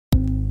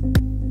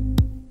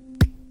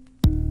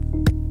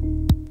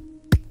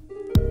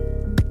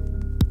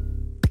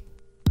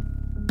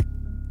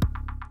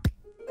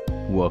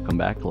welcome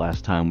back.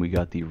 Last time we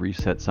got the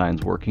reset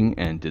signs working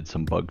and did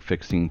some bug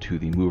fixing to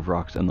the move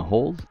rocks and the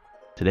holes.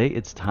 Today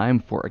it's time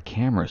for a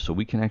camera so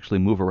we can actually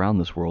move around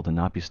this world and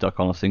not be stuck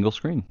on a single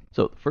screen.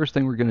 So the first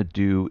thing we're going to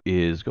do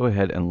is go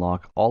ahead and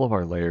lock all of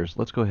our layers.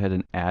 Let's go ahead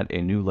and add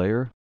a new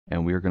layer,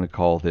 and we're going to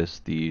call this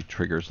the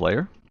triggers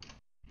layer.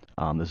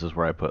 This is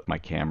where I put my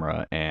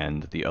camera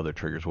and the other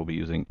triggers we'll be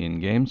using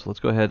in game. So let's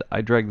go ahead. I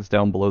drag this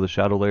down below the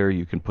shadow layer.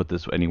 You can put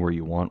this anywhere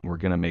you want. We're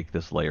going to make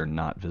this layer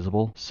not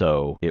visible,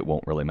 so it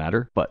won't really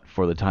matter. But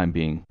for the time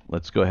being,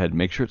 let's go ahead and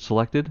make sure it's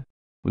selected.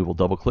 We will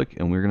double click,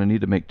 and we're going to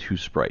need to make two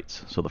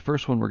sprites. So the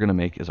first one we're going to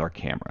make is our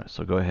camera.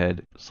 So go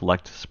ahead,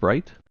 select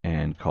sprite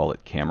and call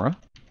it camera.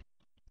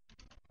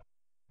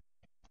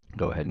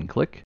 Go ahead and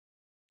click.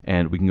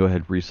 And we can go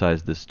ahead and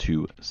resize this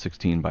to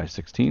 16 by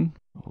 16.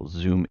 We'll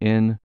zoom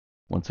in.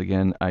 Once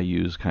again, I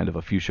use kind of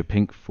a fuchsia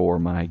pink for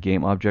my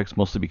game objects,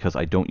 mostly because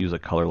I don't use a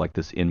color like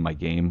this in my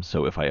game,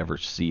 so if I ever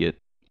see it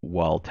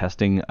while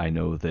testing, I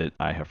know that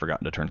I have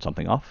forgotten to turn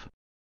something off.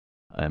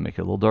 I make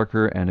it a little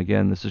darker, and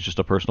again, this is just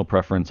a personal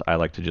preference. I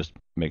like to just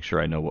make sure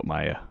I know what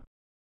my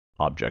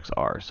objects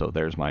are, so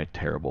there's my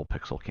terrible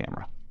pixel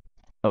camera.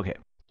 Okay.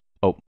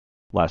 Oh,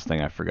 last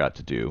thing I forgot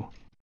to do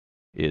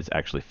is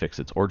actually fix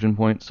its origin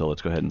point, so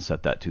let's go ahead and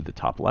set that to the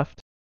top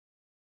left.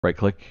 Right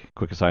click,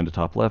 quick assign to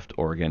top left,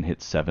 or again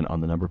hit 7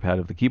 on the number pad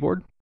of the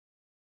keyboard.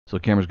 So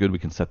camera's good, we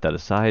can set that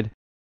aside.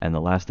 And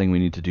the last thing we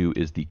need to do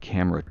is the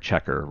camera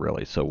checker,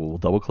 really. So we'll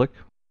double click,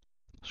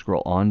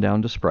 scroll on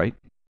down to sprite.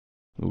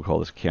 We'll call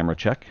this camera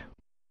check.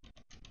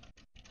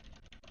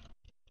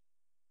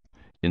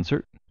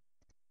 Insert.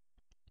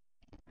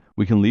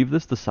 We can leave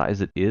this the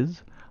size it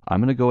is. I'm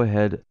going to go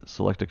ahead,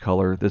 select a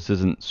color. This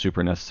isn't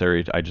super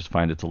necessary. I just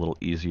find it's a little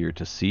easier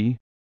to see.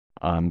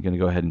 I'm going to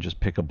go ahead and just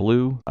pick a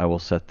blue. I will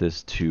set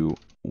this to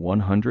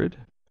 100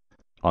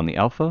 on the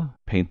alpha,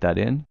 paint that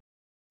in.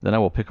 Then I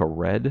will pick a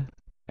red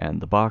and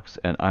the box,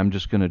 and I'm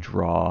just going to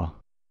draw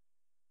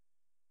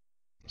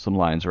some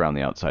lines around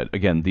the outside.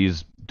 Again,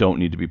 these don't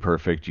need to be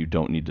perfect. You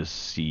don't need to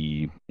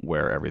see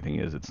where everything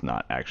is. It's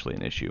not actually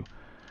an issue.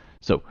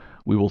 So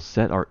we will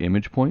set our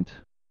image point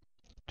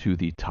to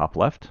the top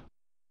left,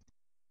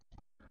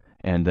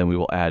 and then we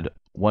will add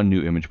one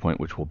new image point,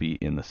 which will be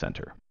in the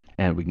center.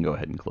 And we can go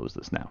ahead and close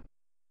this now.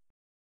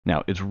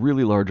 Now, it's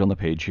really large on the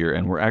page here,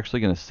 and we're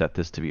actually going to set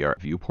this to be our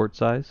viewport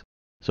size.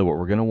 So what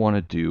we're going to want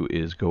to do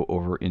is go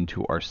over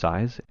into our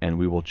size, and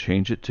we will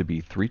change it to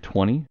be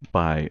 320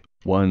 by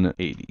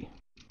 180.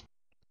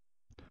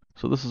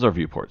 So this is our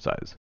viewport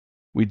size.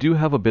 We do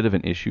have a bit of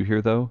an issue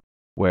here, though,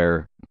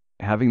 where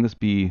having this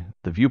be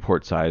the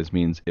viewport size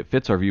means it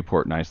fits our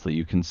viewport nicely.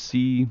 You can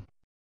see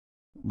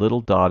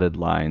little dotted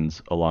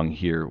lines along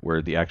here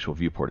where the actual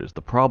viewport is.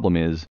 The problem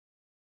is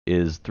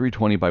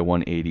 320 by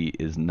 180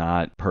 is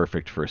not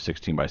perfect for a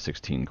 16 by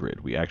 16 grid.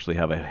 We actually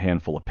have a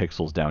handful of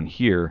pixels down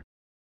here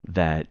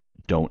that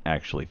don't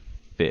actually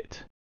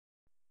fit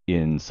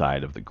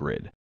inside of the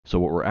grid. So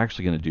what we're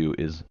actually going to do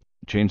is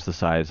change the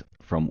size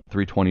from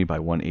 320 by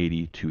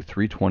 180 to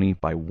 320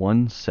 by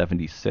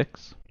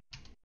 176.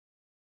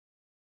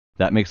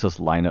 That makes us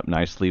line up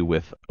nicely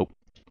with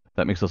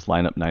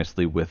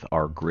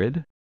our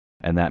grid,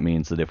 and that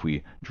means that if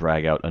we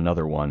drag out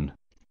another one,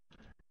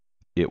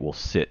 it will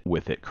sit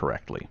with it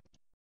correctly.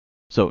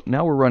 So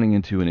now we're running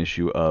into an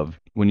issue of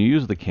when you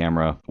use the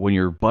camera, when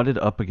you're butted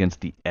up against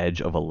the edge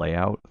of a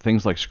layout,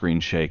 things like screen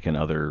shake and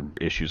other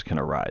issues can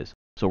arise.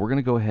 So we're going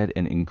to go ahead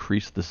and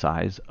increase the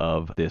size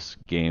of this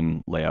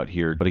game layout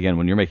here. But again,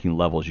 when you're making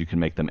levels, you can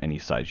make them any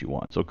size you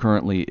want. So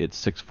currently it's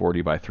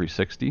 640 by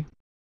 360.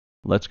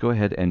 Let's go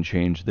ahead and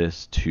change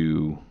this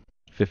to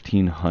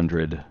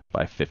 1500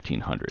 by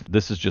 1500.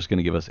 This is just going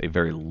to give us a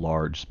very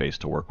large space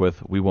to work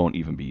with. We won't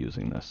even be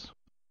using this.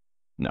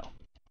 No.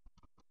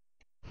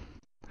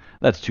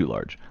 That's too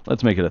large.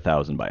 Let's make it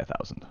 1000 by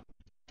 1000.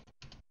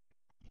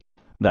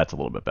 That's a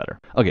little bit better.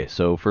 Okay,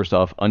 so first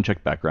off,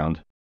 uncheck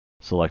background,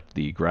 select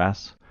the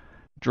grass,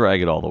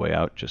 drag it all the way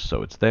out just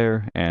so it's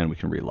there, and we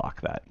can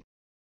relock that.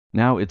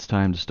 Now it's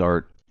time to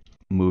start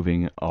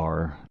moving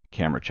our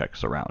camera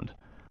checks around.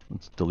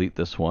 Let's delete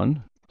this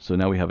one. So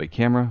now we have a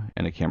camera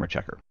and a camera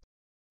checker.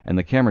 And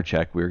the camera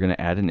check, we're going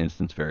to add an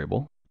instance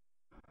variable.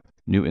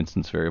 New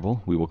instance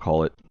variable, we will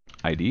call it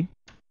ID.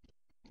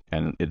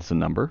 And it's a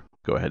number.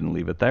 Go ahead and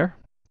leave it there.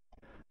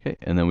 Okay,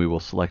 and then we will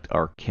select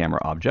our camera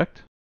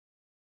object.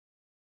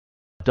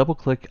 Double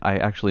click,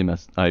 I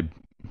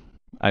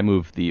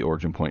moved the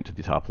origin point to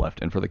the top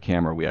left, and for the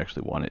camera we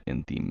actually want it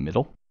in the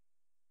middle.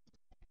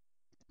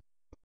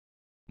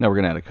 Now we're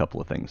going to add a couple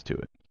of things to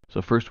it.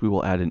 So first we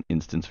will add an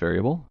instance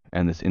variable,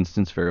 and this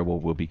instance variable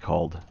will be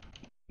called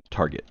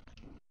target.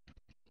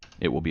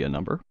 It will be a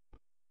number.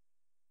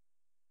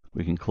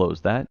 We can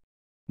close that.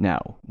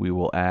 Now, we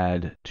will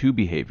add two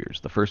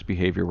behaviors. The first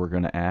behavior we're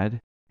going to add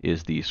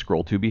is the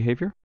scroll to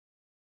behavior.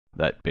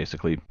 That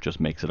basically just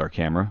makes it our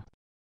camera.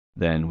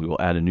 Then we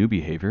will add a new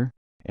behavior,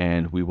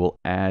 and we will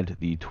add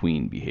the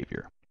tween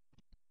behavior.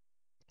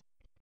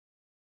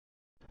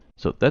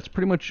 So that's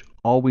pretty much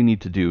all we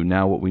need to do.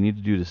 Now what we need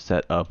to do to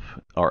set up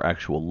our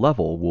actual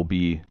level will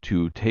be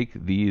to take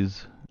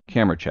these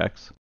camera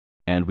checks,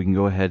 and we can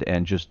go ahead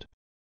and just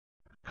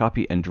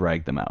copy and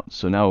drag them out.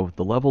 So now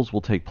the levels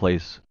will take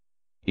place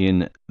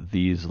in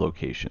these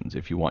locations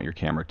if you want your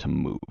camera to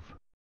move.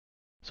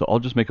 So I'll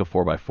just make a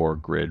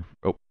 4x4 grid.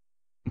 Oh,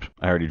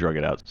 I already drug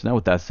it out. So now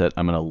with that set,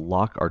 I'm going to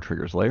lock our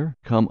triggers layer,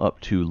 come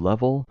up to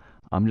level.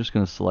 I'm just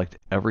going to select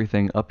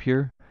everything up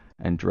here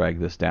and drag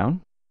this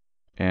down.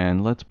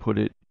 And let's put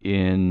it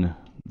in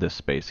this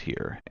space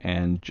here.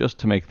 And just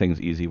to make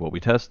things easy while we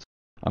test,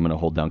 I'm going to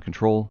hold down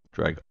Control,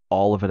 drag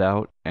all of it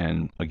out,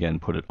 and again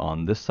put it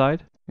on this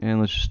side. And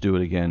let's just do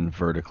it again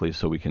vertically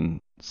so we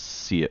can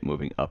see it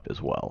moving up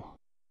as well.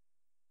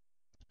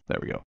 There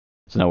we go.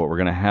 So now what we're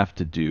going to have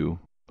to do,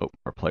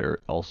 our player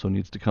also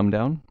needs to come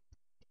down.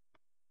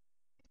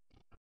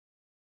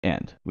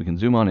 And we can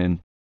zoom on in.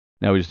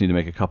 Now we just need to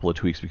make a couple of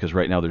tweaks because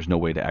right now there's no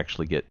way to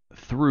actually get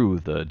through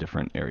the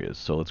different areas.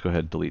 So let's go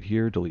ahead and delete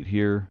here, delete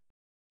here,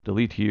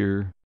 delete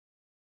here,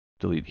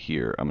 delete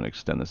here. I'm going to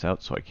extend this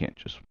out so I can't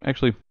just,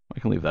 actually, I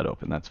can leave that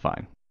open. That's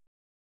fine.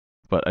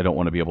 But I don't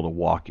want to be able to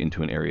walk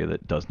into an area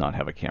that does not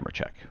have a camera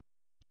check.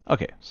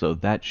 Okay, so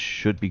that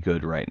should be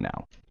good right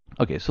now.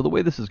 Okay, so the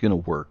way this is going to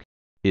work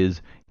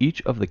is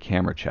each of the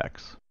camera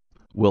checks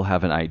will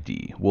have an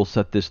ID. We'll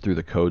set this through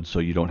the code so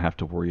you don't have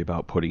to worry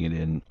about putting it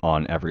in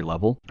on every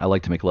level. I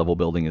like to make level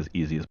building as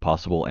easy as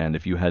possible, and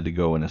if you had to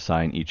go and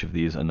assign each of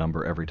these a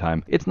number every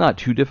time, it's not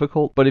too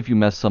difficult, but if you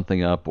mess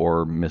something up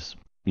or miss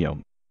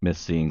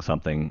seeing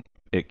something,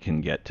 it can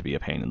get to be a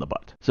pain in the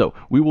butt. So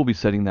we will be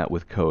setting that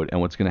with code,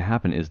 and what's going to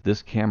happen is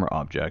this camera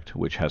object,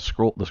 which has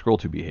the scroll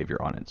to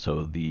behavior on it,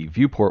 so the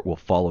viewport will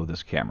follow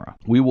this camera.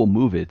 We will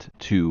move it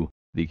to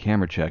the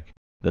camera check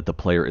that the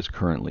player is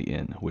currently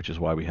in, which is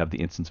why we have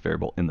the instance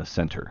variable in the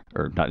center,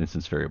 or not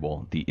instance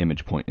variable, the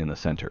image point in the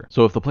center.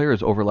 So if the player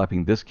is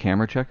overlapping this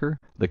camera checker,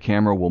 the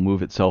camera will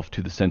move itself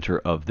to the center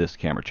of this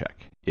camera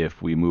check.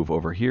 If we move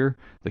over here,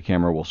 the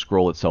camera will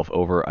scroll itself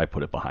over. I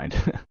put it behind.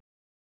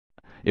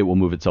 It will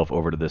move itself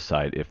over to this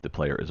side if the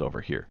player is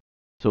over here.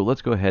 So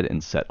let's go ahead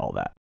and set all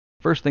that.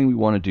 First thing we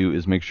want to do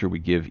is make sure we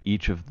give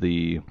each of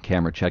the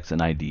camera checks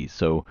an ID.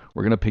 So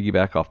we're going to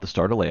piggyback off the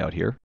starter layout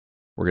here.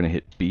 We're going to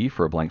hit B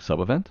for a blank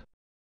sub-event.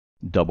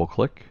 Double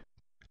click,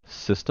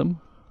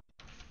 system,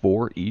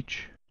 for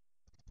each,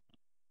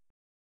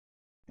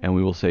 and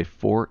we will say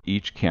for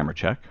each camera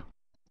check.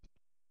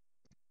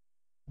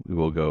 We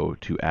will go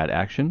to add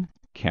action,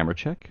 camera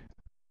check,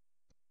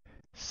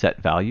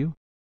 set value,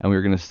 and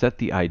we're going to set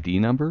the ID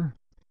number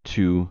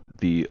to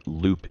the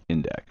loop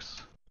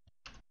index.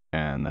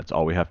 And that's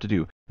all we have to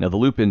do. Now the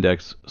loop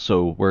index,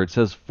 so where it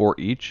says for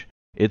each,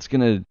 it's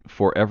going to,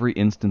 for every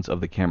instance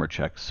of the camera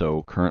check,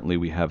 so currently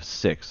we have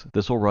 6,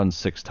 this will run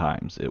 6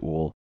 times. It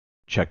will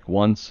check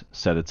once,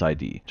 set its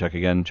ID, check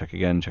again, check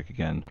again, check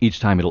again.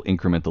 Each time it'll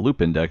increment the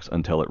loop index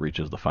until it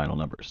reaches the final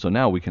number. So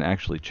now we can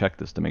actually check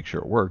this to make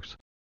sure it works.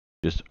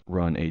 Just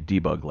run a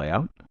debug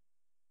layout.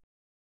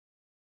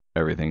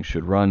 Everything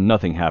should run.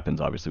 Nothing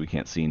happens, obviously we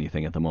can't see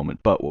anything at the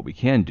moment, but what we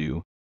can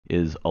do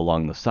is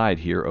along the side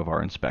here of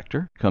our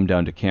inspector, come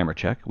down to camera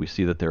check. We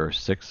see that there are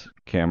 6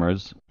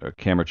 cameras or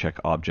camera check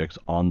objects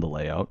on the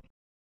layout.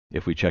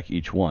 If we check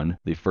each one,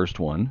 the first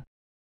one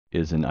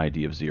is an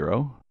ID of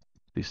 0.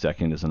 The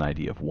second is an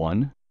ID of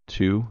 1,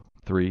 2,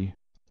 3,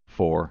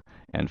 4,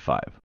 and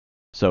 5.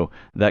 So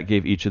that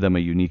gave each of them a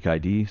unique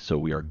ID, so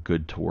we are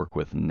good to work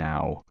with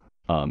now,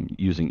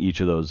 using each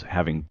of those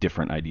having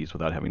different IDs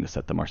without having to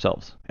set them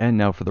ourselves. And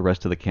now for the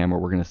rest of the camera,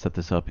 we're going to set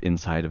this up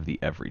inside of the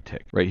every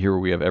tick. Right here where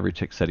we have every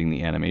tick setting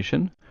the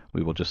animation,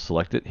 we will just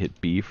select it,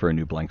 hit B for a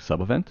new blank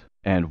sub-event,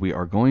 and we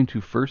are going to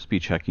first be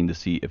checking to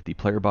see if the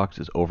player box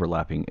is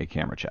overlapping a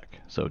camera check.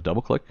 So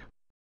double click,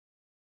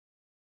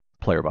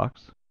 player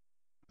box,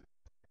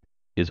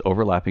 is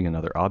overlapping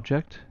another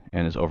object,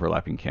 and is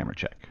overlapping camera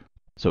check.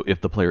 So if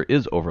the player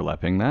is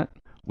overlapping that,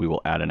 we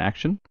will add an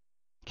action,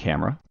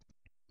 camera,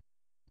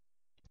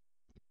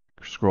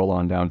 scroll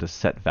on down to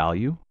set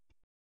value,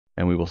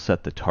 and we will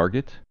set the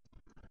target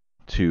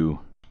to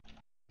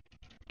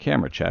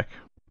camera check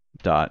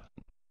dot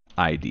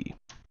ID.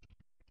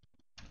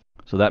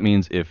 So that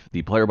means if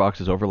the player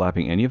box is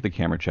overlapping any of the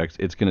camera checks,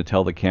 it's going to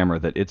tell the camera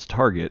that its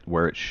target,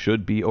 where it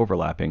should be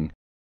overlapping,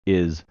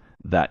 is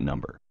that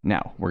number.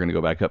 Now, we're going to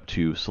go back up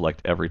to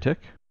select every tick,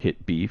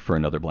 hit B for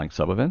another blank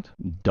sub-event,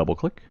 double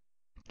click,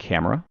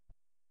 camera,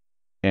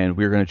 and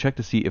we're going to check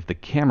to see if the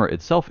camera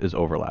itself is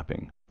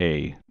overlapping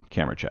a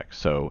camera check.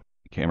 So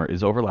camera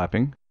is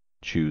overlapping,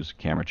 choose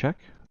camera check,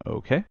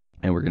 okay.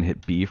 And we're going to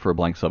hit B for a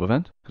blank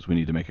sub-event because we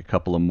need to make a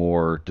couple of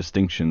more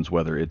distinctions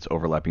whether it's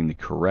overlapping the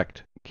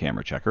correct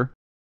camera checker.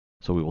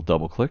 So we will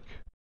double click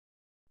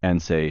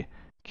and say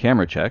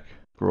camera check,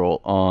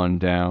 scroll on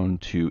down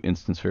to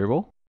instance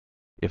variable.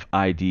 If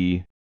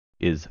ID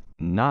is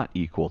not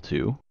equal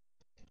to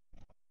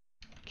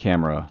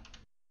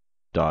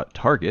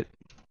camera.target,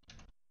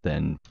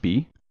 then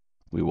B,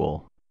 we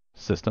will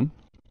system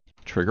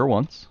trigger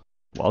once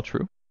while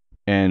true,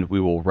 and we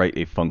will write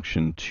a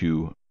function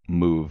to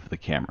move the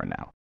camera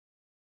now.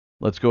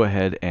 let's go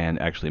ahead and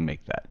actually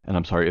make that. And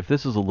I'm sorry if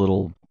this is a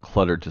little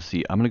cluttered to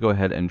see. I'm going to go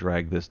ahead and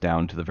drag this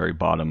down to the very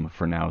bottom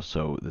for now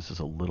so this is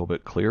a little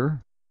bit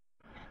clearer.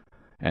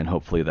 And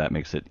hopefully that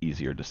makes it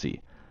easier to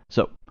see.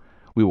 So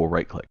we will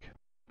right click,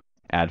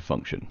 add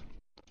function.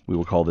 We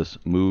will call this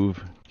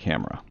move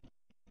camera.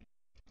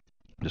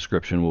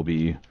 Description will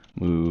be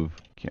move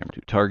camera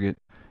to target.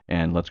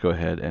 And let's go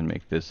ahead and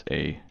make this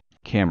a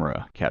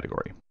camera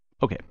category.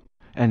 Okay,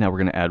 and now we're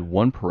going to add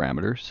one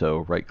parameter. So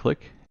right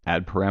click,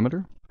 add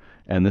parameter.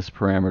 And this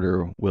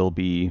parameter will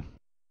be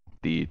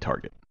the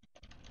target.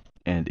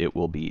 And it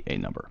will be a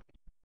number.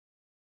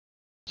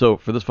 So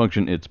for this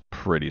function, it's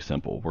pretty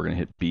simple. We're going to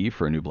hit B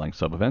for a new blank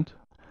subevent.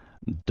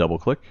 Double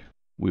click.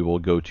 We will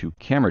go to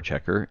camera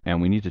checker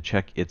and we need to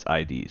check its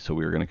ID. So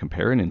we're going to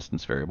compare an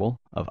instance variable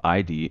of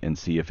ID and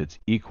see if it's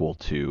equal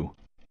to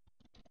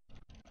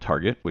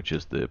target, which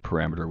is the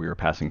parameter we were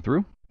passing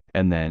through,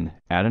 and then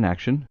add an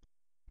action,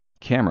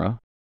 camera.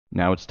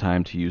 Now it's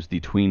time to use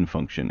the tween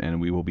function and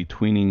we will be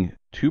tweening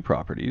two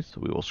properties.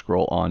 So we will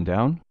scroll on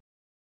down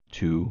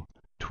to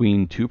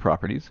tween two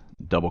properties,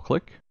 double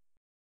click.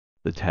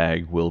 The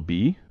tag will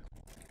be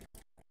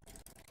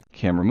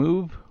camera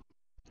move.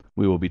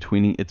 We will be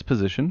tweening its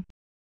position.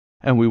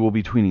 And we will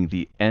be tweening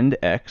the end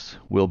X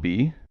will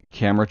be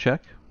camera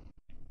check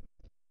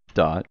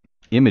dot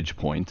image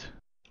point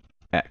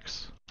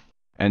X.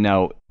 And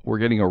now we're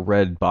getting a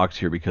red box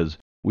here because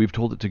we've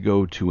told it to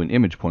go to an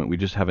image point. We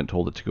just haven't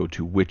told it to go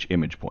to which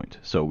image point.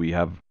 So we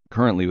have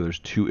currently there's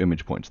two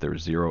image points.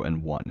 There's 0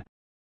 and 1.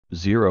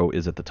 0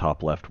 is at the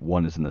top left,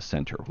 1 is in the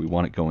center. We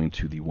want it going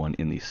to the one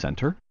in the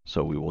center.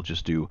 So we will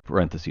just do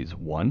parentheses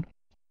 1.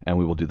 And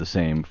we will do the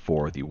same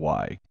for the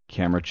Y.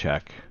 Camera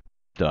check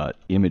dot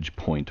image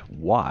point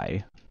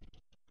Y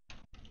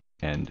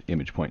and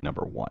image point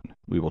number 1.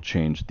 We will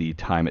change the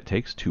time it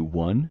takes to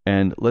 1.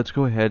 And let's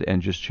go ahead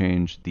and just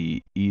change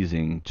the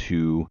easing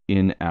to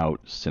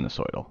in-out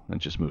sinusoidal. That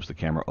just moves the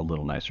camera a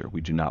little nicer.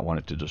 We do not want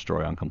it to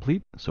destroy on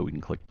complete, so we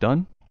can click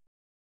done.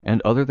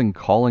 And other than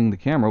calling the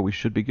camera, we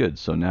should be good.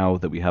 So now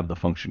that we have the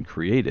function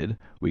created,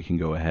 we can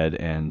go ahead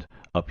and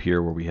up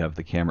here where we have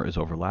the camera is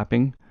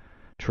overlapping,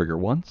 trigger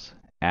once,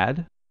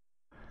 add,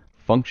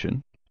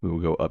 function. We will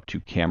go up to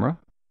camera,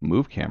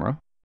 move camera,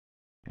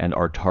 and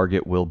our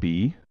target will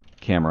be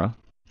camera.target.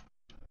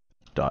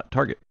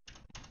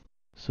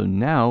 So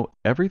now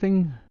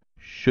everything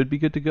should be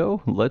good to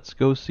go. Let's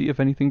go see if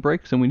anything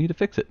breaks and we need to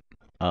fix it.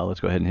 Let's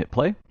go ahead and hit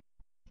play.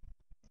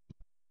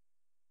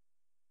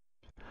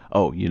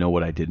 Oh, you know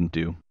what I didn't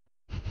do?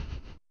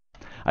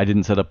 I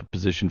didn't set up a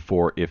position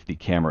for if the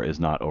camera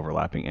is not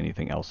overlapping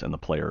anything else and the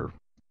player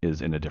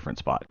is in a different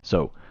spot.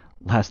 So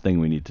last thing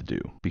we need to do,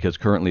 because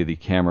currently the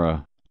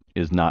camera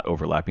is not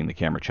overlapping the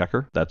camera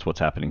checker. That's what's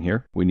happening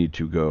here. We need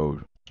to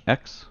go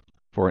X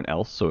for an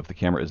else. So if the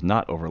camera is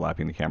not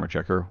overlapping the camera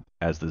checker,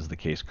 as is the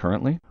case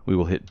currently, we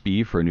will hit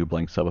B for a new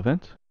blank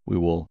subevent. We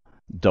will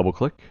double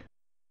click,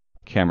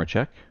 camera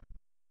check,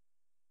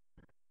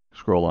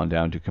 scroll on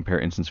down to compare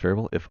instance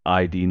variable. If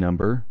ID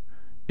number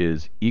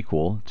is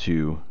equal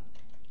to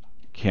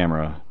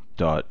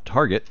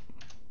camera.target,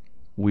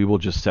 we will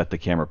just set the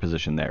camera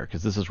position there,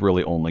 because this is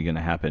really only going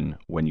to happen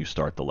when you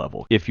start the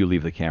level, if you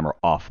leave the camera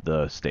off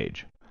the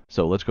stage.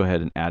 So let's go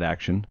ahead and add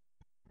action,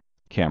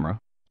 camera,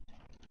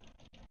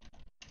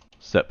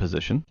 set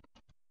position.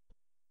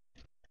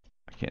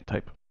 I can't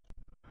type.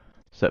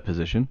 Set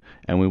position,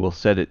 and we will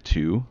set it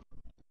to,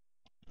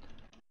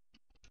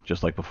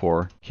 just like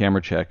before,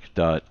 camera check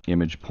dot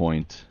image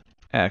point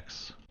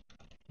X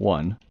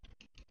 1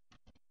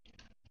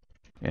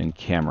 and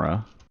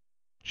camera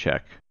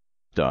check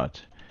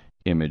dot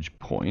image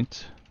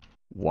point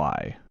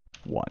Y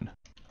 1.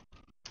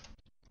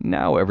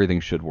 Now everything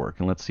should work,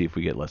 and let's see if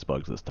we get less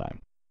bugs this time.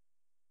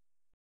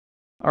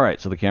 All right,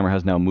 so the camera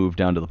has now moved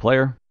down to the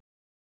player.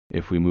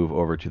 If we move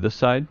over to this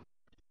side,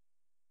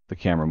 the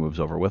camera moves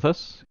over with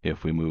us.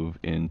 If we move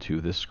into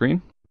this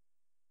screen,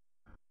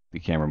 the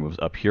camera moves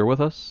up here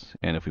with us.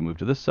 And if we move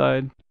to this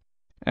side,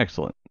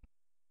 excellent.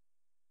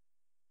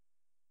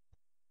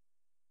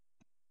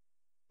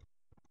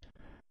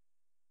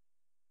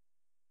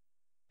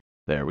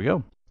 There we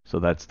go. So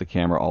that's the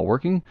camera all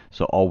working.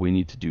 So all we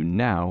need to do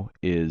now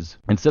is,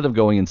 instead of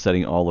going and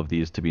setting all of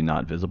these to be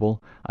not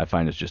visible, I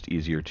find it's just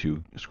easier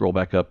to scroll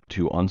back up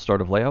to on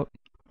start of layout,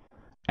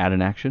 add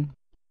an action,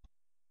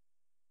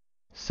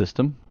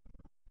 system,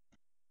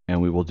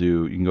 and we will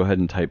do, you can go ahead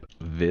and type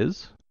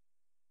viz,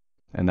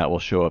 and that will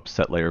show up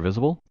set layer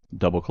visible.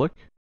 Double click.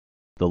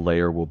 The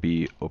layer will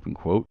be open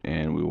quote,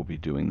 and we will be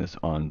doing this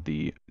on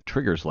the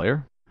triggers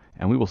layer,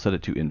 and we will set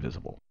it to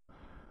invisible.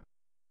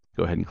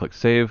 Go ahead and click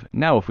save.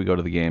 Now if we go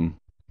to the game,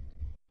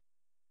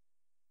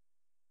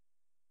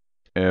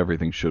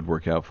 everything should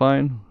work out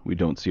fine. We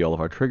don't see all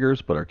of our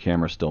triggers, but our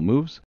camera still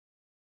moves.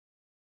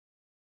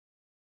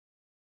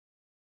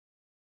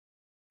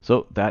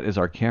 So that is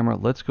our camera.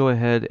 Let's go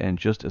ahead and,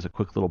 just as a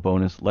quick little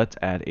bonus, let's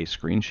add a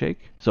screen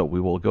shake. So we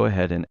will go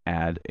ahead and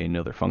add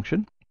another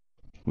function.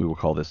 We will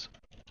call this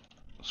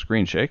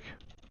screen shake.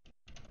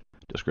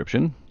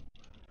 Description,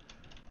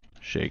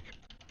 shake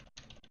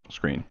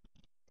screen.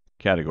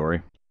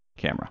 category,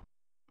 camera.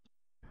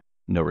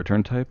 No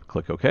return type,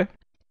 click OK.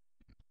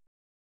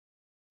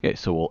 Okay,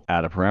 so we'll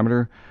add a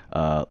parameter.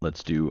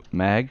 Let's do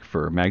mag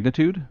for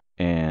magnitude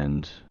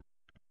and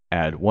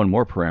add one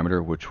more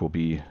parameter, which will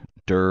be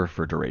dir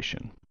for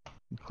duration.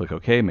 Click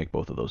OK, make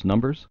both of those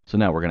numbers. So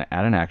now we're going to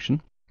add an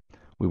action.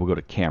 We will go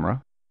to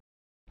camera,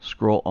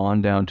 scroll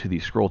on down to the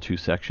scroll to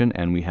section,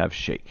 and we have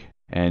shake.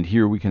 And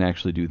here we can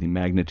actually do the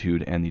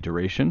magnitude and the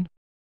duration.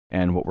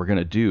 And what we're going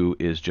to do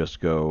is just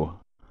go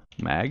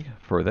mag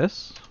for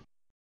this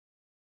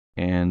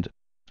and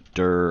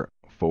dir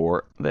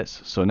for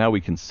this. So now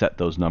we can set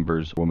those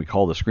numbers when we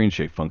call the screen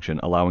shake function,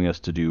 allowing us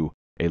to do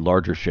a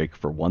larger shake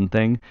for one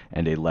thing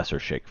and a lesser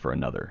shake for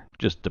another,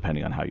 just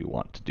depending on how you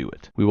want to do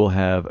it. We will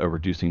have a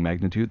reducing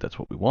magnitude. That's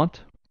what we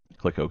want.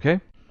 Click OK.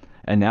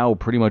 And now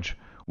pretty much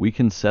we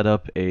can set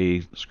up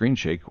a screen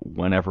shake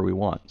whenever we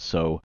want.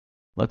 So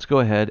let's go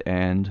ahead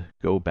and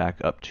go back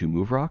up to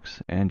move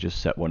rocks and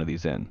just set one of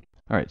these in.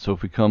 All right, so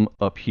if we come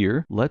up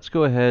here, let's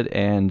go ahead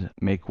and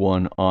make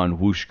one on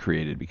whoosh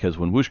created, because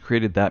when whoosh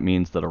created, that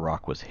means that a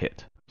rock was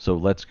hit. So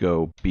let's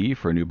go B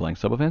for a new blank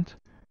subevent,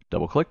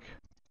 double click,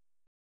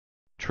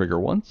 trigger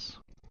once,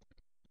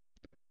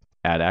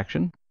 add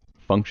action,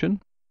 function.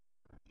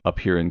 Up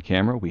here in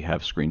camera, we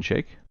have screen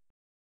shake.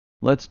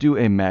 Let's do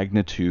a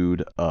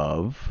magnitude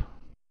of,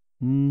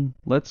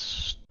 let's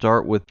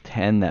start with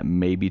 10. That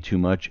may be too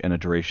much, and a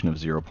duration of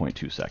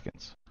 0.2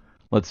 seconds.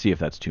 Let's see if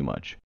that's too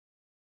much.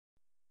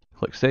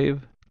 Click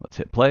save, let's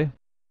hit play.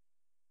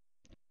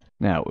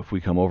 Now, if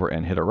we come over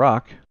and hit a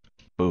rock,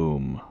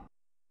 boom.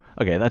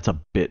 Okay, that's a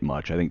bit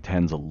much. I think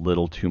 10's a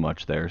little too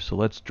much there. So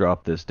let's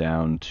drop this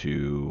down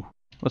to,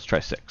 let's try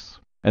 6.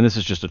 And this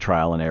is just a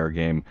trial and error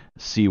game.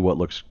 See what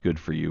looks good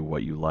for you,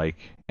 what you like,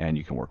 and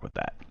you can work with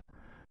that.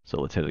 So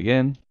let's hit it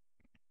again.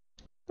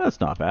 That's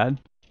not bad.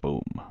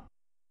 Boom.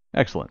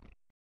 Excellent.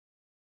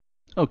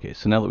 Okay,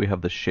 so now that we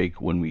have the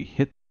shake when we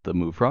hit the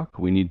move rock,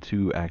 we need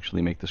to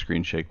actually make the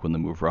screen shake when the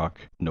move rock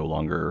no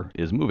longer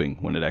is moving,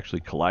 when it actually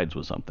collides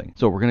with something.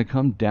 So we're going to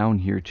come down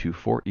here to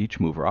for each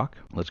move rock.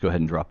 Let's go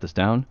ahead and drop this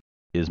down.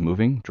 Is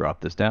moving,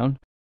 drop this down.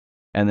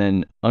 And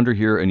then under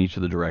here in each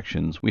of the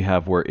directions, we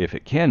have where if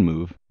it can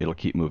move, it'll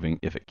keep moving.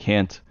 If it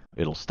can't,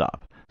 it'll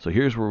stop. So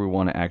here's where we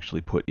want to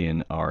actually put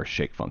in our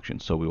shake function.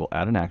 So we will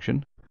add an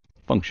action,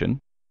 function,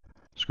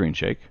 screen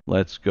shake.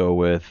 Let's go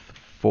with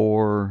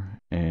 4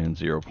 and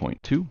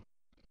 0.2.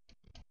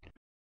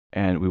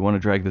 And we want to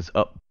drag this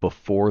up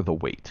before the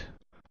weight.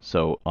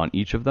 So on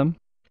each of them,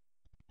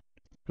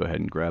 go ahead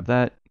and grab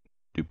that,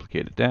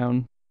 duplicate it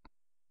down,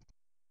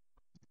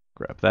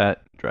 grab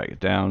that, drag it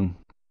down,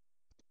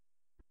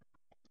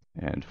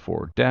 and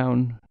for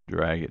down,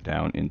 drag it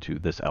down into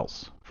this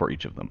else for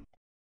each of them.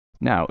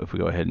 Now, if we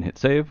go ahead and hit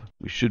save,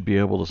 we should be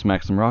able to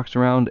smack some rocks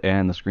around,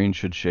 and the screen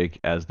should shake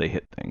as they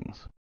hit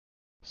things.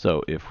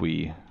 So if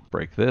we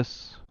break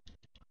this,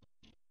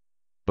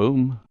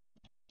 boom.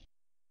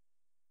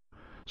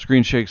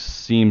 Screen shake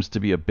seems to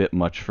be a bit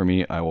much for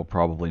me. I will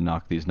probably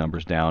knock these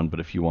numbers down, but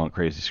if you want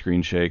crazy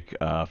screen shake,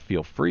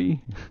 feel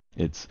free.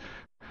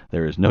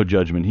 There is no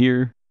judgment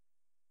here.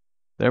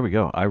 There we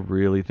go. I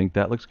really think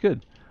that looks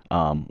good.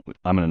 I'm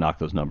going to knock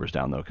those numbers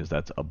down, though, because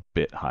that's a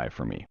bit high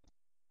for me.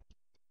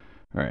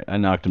 All right, I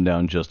knocked them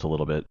down just a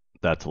little bit.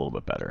 That's a little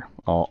bit better.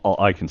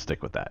 I can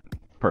stick with that.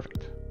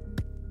 Perfect.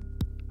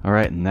 All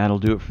right, and that'll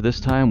do it for this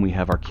time. We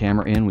have our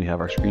camera in, we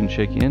have our screen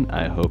shake in.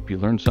 I hope you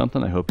learned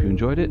something. I hope you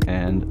enjoyed it,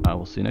 and I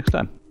will see you next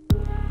time.